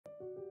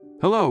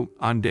Hello,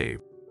 I'm Dave.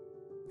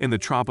 In the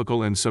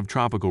tropical and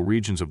subtropical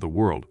regions of the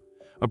world,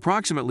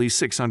 approximately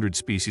 600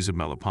 species of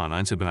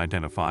meliponines have been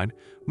identified,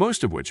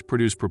 most of which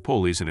produce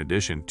propolis in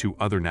addition to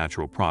other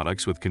natural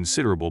products with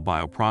considerable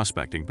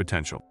bioprospecting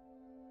potential.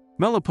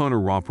 Melipona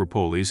raw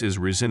propolis is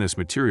resinous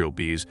material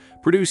bees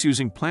produce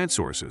using plant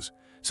sources,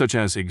 such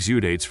as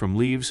exudates from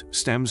leaves,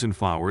 stems, and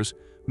flowers,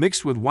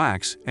 mixed with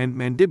wax and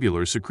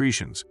mandibular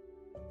secretions.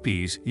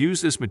 Bees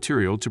use this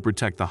material to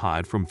protect the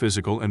hive from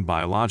physical and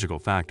biological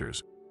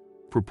factors.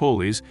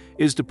 Propolis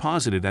is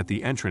deposited at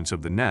the entrance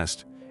of the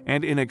nest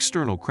and in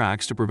external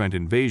cracks to prevent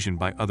invasion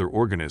by other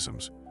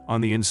organisms, on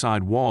the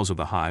inside walls of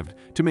the hive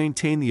to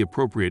maintain the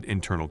appropriate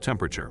internal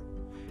temperature,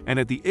 and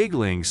at the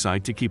egg-laying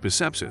site to keep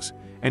asepsis,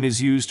 and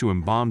is used to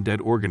embalm dead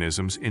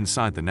organisms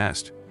inside the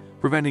nest,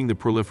 preventing the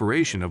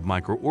proliferation of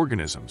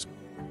microorganisms.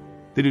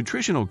 The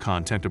nutritional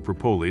content of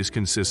propolis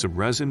consists of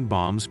resin,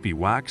 balms, bee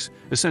wax,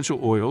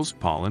 essential oils,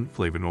 pollen,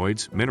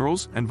 flavonoids,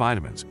 minerals, and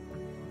vitamins.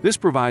 This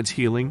provides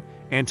healing,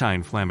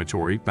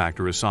 anti-inflammatory,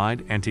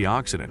 bactericide,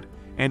 antioxidant,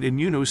 and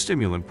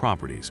immunostimulant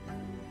properties.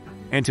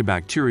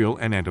 Antibacterial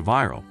and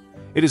antiviral,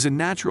 it is a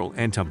natural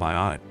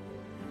antibiotic.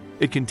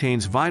 It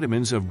contains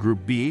vitamins of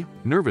group B,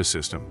 nervous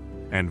system,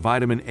 and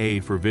vitamin A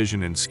for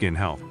vision and skin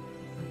health.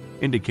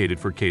 Indicated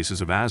for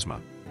cases of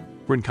asthma,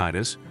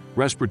 bronchitis,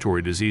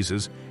 respiratory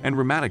diseases, and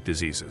rheumatic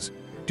diseases,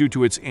 due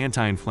to its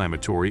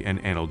anti-inflammatory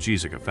and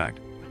analgesic effect.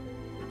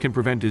 Can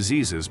prevent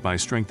diseases by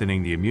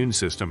strengthening the immune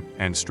system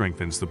and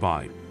strengthens the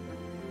body.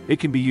 It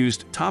can be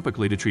used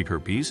topically to treat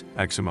herpes,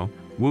 eczema,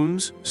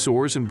 wounds,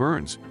 sores, and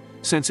burns,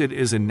 since it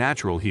is a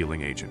natural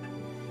healing agent.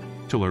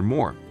 To learn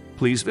more,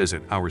 please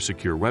visit our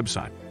secure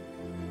website.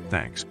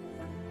 Thanks.